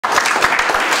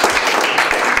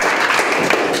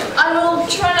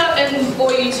try not and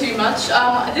bore you too much.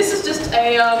 This is just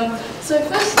a, so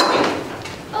firstly,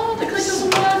 oh, the click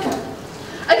doesn't work.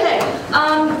 Okay,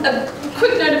 a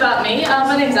quick note about me.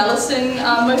 My name's Alison.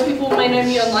 Most people may know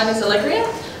me online as Allegria.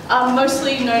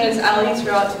 Mostly known as Ali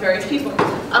throughout to various people.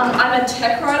 I'm a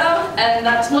tech writer, and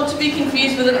that's not to be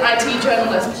confused with an IT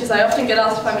journalist, because I often get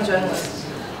asked if I'm a journalist.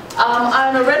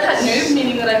 I'm a Red Hat noob,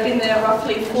 meaning that I've been there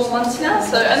roughly 4 months now,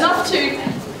 so enough to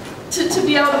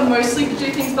be able to mostly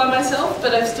do things by myself,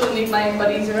 but I still need my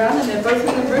buddies around, and they're both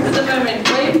in the room at the moment,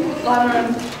 Wade, Lana,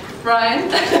 and Brian.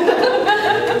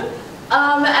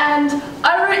 And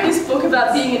I wrote this book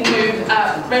about being a noob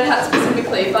at Red Hat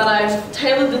specifically, but I've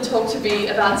tailored the talk to be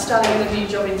about starting a new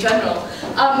job in general.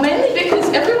 Mainly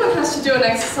because everyone has to do an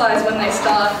exercise when they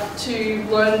start to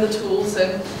learn the tools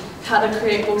and how to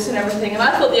create books and everything, and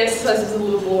I thought the exercise was a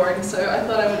little boring, so I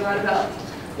thought I would write about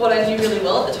what I knew really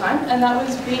well at the time, and that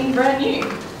was being brand new.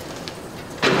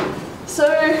 So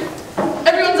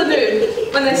everyone's a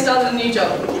noob when they start a new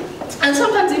job, and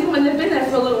sometimes even when they've been there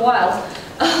for a little while.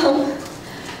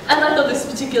 And I thought this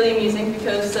was particularly amusing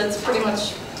because that's pretty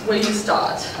much where you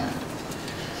start.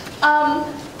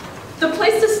 The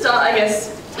place to start, I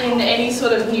guess, in any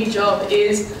sort of new job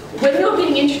is when you're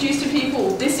being introduced to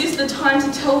people. This is the time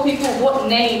to tell people what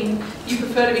name you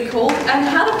prefer to be called and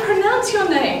how to pronounce your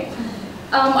name.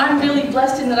 I'm really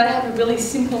blessed in that I have a really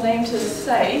simple name to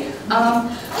say,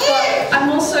 but I'm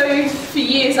also, for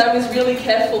years, I was really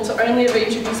careful to only ever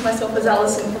introduce myself as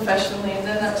Alison professionally, and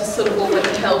then that just sort of all went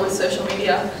to hell with social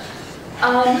media.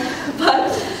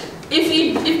 But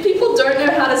if people don't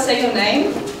know how to say your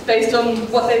name based on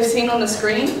what they've seen on the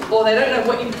screen, or they don't know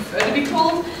what you prefer to be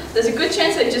called, there's a good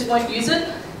chance they just won't use it,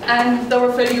 and they'll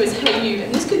refer to you as "Hey you,"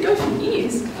 and this could go for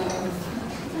years.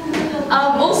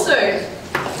 Also,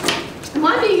 it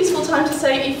might be a useful time to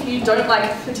say if you don't like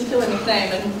a particular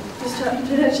nickname and just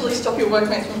potentially stop your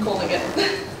workmates from calling it.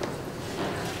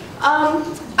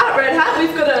 At Red Hat,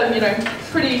 we've got a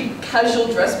pretty casual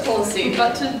dress policy,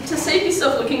 but to save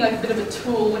yourself looking like a bit of a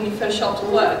tool when you first show up to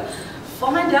work,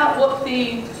 find out what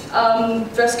the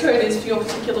dress code is for your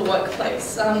particular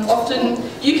workplace. Often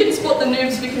you can spot the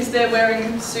noobs because they're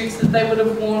wearing suits that they would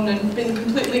have worn and been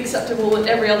completely acceptable at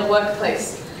every other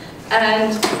workplace,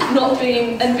 and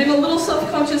been a little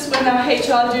self-conscious when our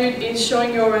HR dude is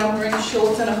showing you around wearing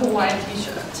shorts and a Hawaiian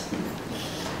t-shirt.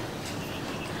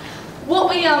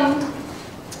 What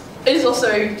is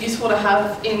also useful to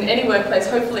have in any workplace,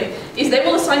 hopefully, is they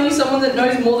will assign you someone that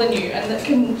knows more than you and that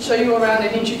can show you around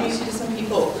and introduce you to some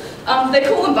people. They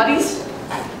call them buddies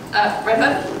at Red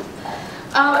Hat.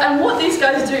 And what these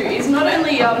guys do is not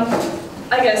only,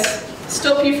 I guess,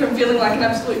 stop you from feeling like an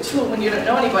absolute tool when you don't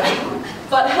know anybody,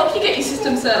 but help you get your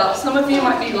system set up. Some of you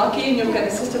might be lucky and you'll get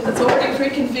a system that's already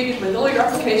pre-configured with all your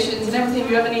applications and everything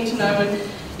you ever need to know, and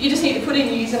you just need to put in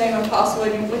your username and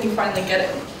password when you finally get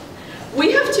it.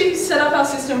 We have to set up our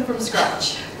system from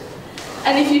scratch.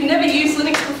 And if you've never used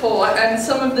Linux before, and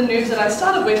some of the noobs that I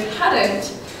started with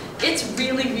hadn't, it's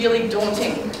really, really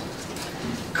daunting.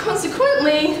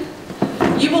 Consequently,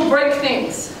 you will break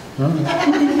things.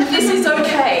 This is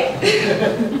okay.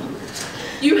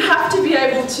 You have to be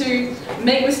able to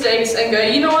make mistakes and go,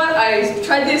 you know what, I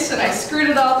tried this and I screwed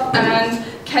it up, and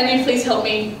can you please help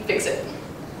me fix it?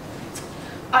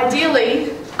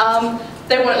 Ideally,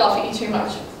 they won't laugh at you too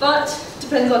much, but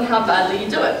depends on how badly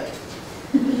you do it.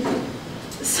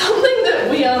 Something that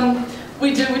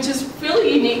we do, which is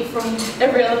really unique from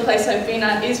every other place I've been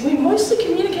at, is we mostly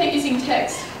communicate using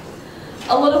text.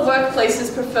 A lot of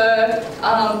workplaces prefer, and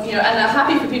are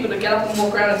happy for people to get up and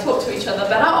walk around and talk to each other,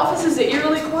 but our offices are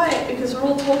eerily quiet because we're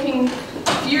all talking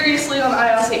furiously on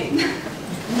IRC.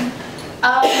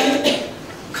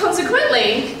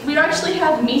 Consequently, we actually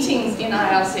have meetings in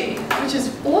IRC, which is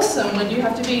awesome when you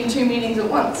have to be in 2 meetings at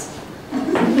once.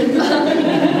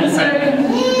 So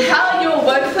how your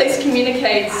workplace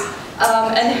communicates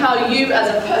and how you as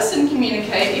a person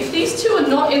communicate, if these two are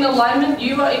not in alignment,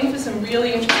 you are in for some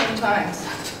really interesting times.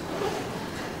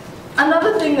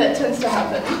 Another thing that tends to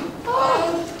happen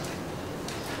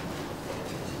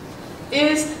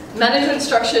is management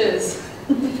structures.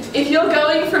 If you're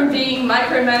going from being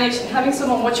micromanaged and having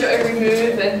someone watch your every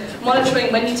move and monitoring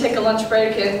when you take a lunch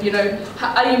break and,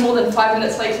 are you more than 5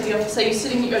 minutes late to the office, say you're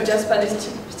sitting at your desk by this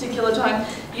particular time,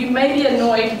 you may be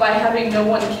annoyed by having no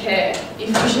one care if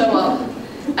you show up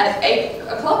at 8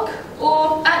 o'clock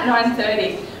or at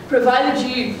 9:30, provided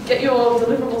you get your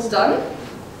deliverables done.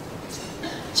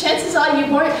 Chances are you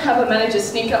won't have a manager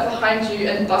sneak up behind you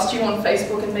and bust you on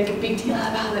Facebook and make a big deal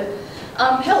about it.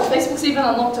 Hell, Facebook's even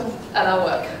unlocked at our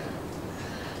work.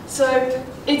 So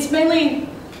it's mainly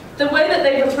the way that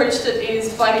they've approached it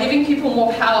is by giving people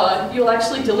more power, you'll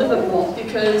actually deliver more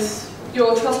because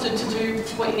you're trusted to do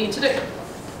what you need to do.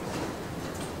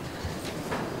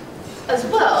 As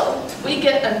well, we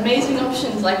get amazing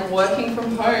options like working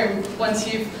from home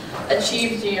once you've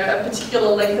achieved a particular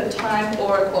length of time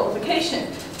or a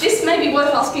qualification. This may be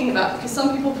worth asking about because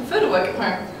some people prefer to work at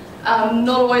home.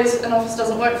 Not always an office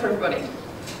doesn't work for everybody.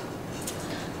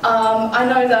 I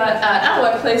know that at our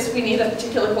workplace we need a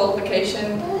particular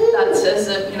qualification that says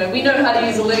that we know how to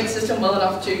use a Linux system well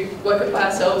enough to work it by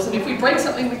ourselves, and if we break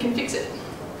something we can fix it.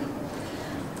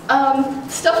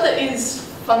 Stuff that is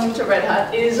fun to Red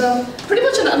Hat is pretty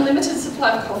much an unlimited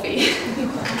supply of coffee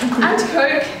and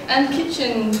Coke and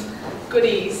kitchen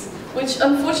goodies, which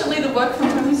unfortunately the work from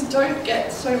homes don't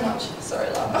get so much. Sorry,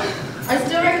 Lama. I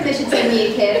still reckon they should send me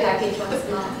a care package once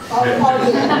a month. Oh,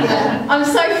 yeah. I'm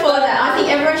so for that. I think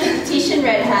everyone should petition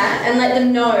Red Hat and let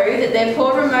them know that their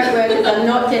poor remote workers are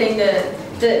not getting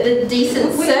the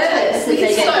decent service that they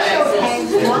get.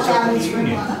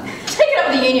 Take it up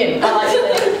with the union. I like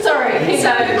it. Sorry. So,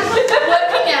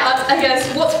 working out, I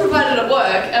guess, what's provided at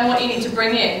work and what you need to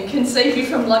bring in can save you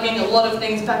from lugging a lot of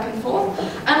things back and forth.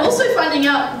 And also finding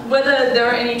out whether there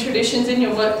are any traditions in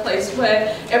your workplace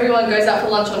where everyone goes out for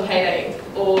lunch on payday,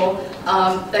 or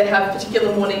they have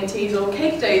particular morning teas or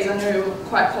cake days. I know are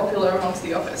quite popular amongst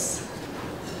the office.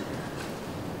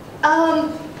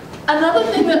 Another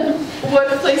thing that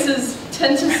workplaces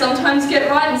tend to sometimes get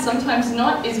right and sometimes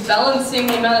not is balancing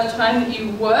the amount of time that you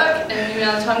work and the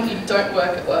amount of time that you don't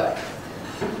work at work.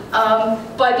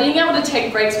 By being able to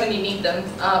take breaks when you need them,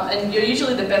 and you're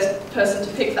usually the best person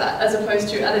to pick that as opposed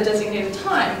to at a designated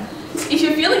time. If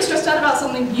you're feeling stressed out about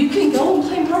something, you can go and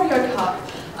play Mario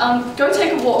Kart. Go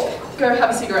take a walk, go have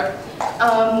a cigarette.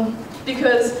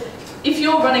 Because if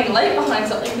you're running late behind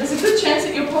something, there's a good chance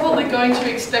that you're probably going to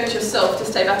expect yourself to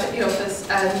stay back at the office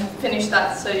and finish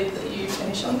that so that you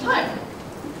finish on time.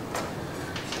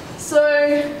 So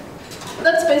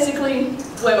that's basically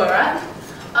where we're at.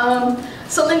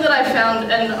 Something that I found,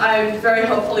 and I very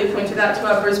helpfully pointed out to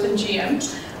our Brisbane GM,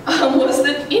 was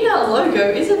that in our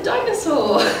logo is a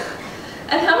dinosaur.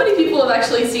 And how many people have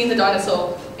actually seen the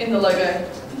dinosaur in the logo?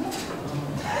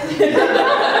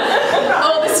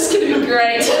 Oh, this is going to be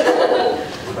great.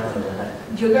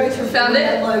 You're going to found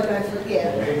it? Logo for,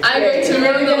 yeah. I'm going to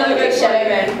remember the logo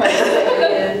for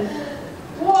you.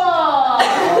 Whoa!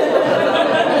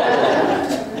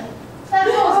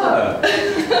 That's awesome.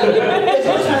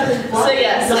 So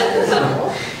yes.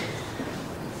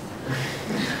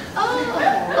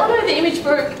 Oh no, the image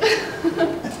broke.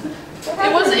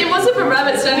 It was of a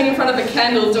rabbit standing in front of a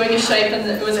candle doing a shape, and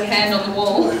it was a hand on the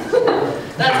wall.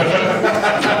 That's okay.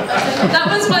 That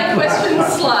was my question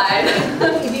slide.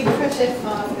 If you press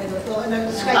F5, no,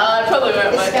 escape. It probably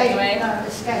won't work Escape. anyway. No,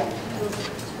 escape.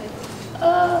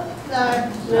 No.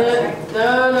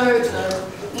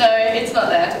 No, it's not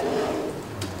there.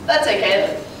 That's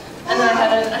okay. And then I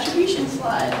had an attribution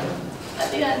slide at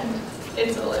the end.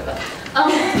 It's all over.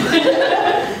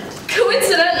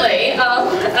 Coincidentally,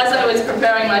 as I was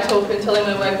preparing my talk and telling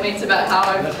my workmates about how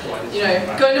I'm,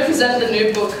 going to present the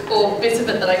new book or bits of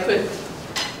it that I could,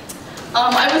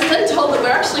 I was then told that we're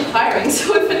actually hiring.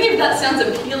 So if any of that sounds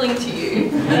appealing to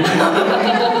you,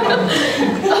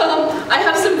 I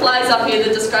have some flyers up here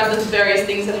that describe the various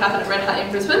things that happen at Red Hat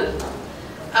in Brisbane.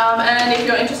 And if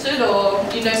you're interested or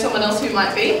you know someone else who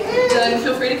might be, then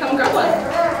feel free to come and grab one.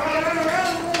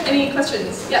 Any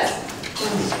questions? Yes?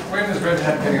 When does Red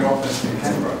Hat get an office in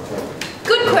Canberra?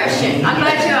 Good question. I'm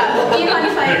glad you asked. Do you mind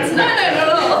if I answer? No, not at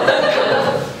all.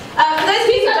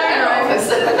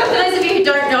 For those of you who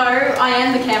don't know, I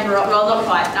am the Canberra, well not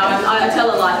quite, no, I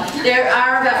tell a lie. There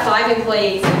are about 5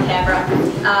 employees in Canberra.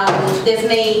 There's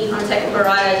me, I'm a technical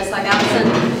writer just like Alison,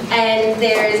 and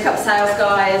there is a couple of sales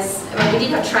guys. We did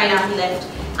have a trainer, he left.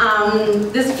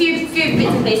 There's a few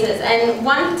bits and pieces, and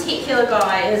one particular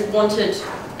guy has wanted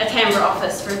a Canberra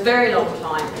office for a very long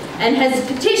time and has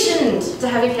petitioned to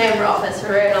have a Canberra office for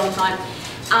a very long time.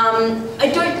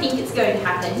 I don't think it's going to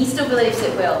happen. He still believes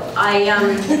it will. I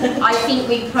think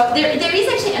there is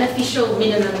actually an official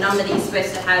minimum number that you're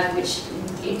supposed to have, which,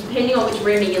 depending on which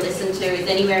rumor you listen to, is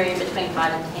anywhere in between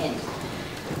 5 and 10.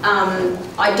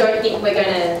 I don't think we're going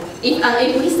to,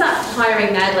 if we start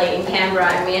hiring madly in Canberra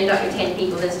and we end up with 10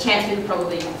 people, there's a chance we could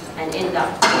probably end up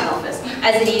in an office.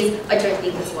 As it is, I don't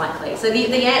think it's likely. So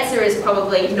the answer is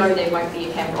probably no, there won't be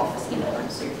a Canberra office anytime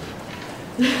soon.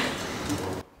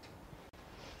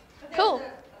 Cool.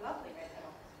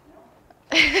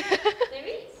 There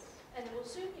is, and there will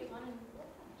soon be one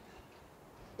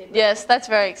in Yes, that's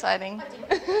very exciting. Am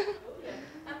I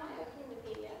opening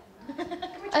the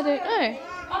PDF? I don't know.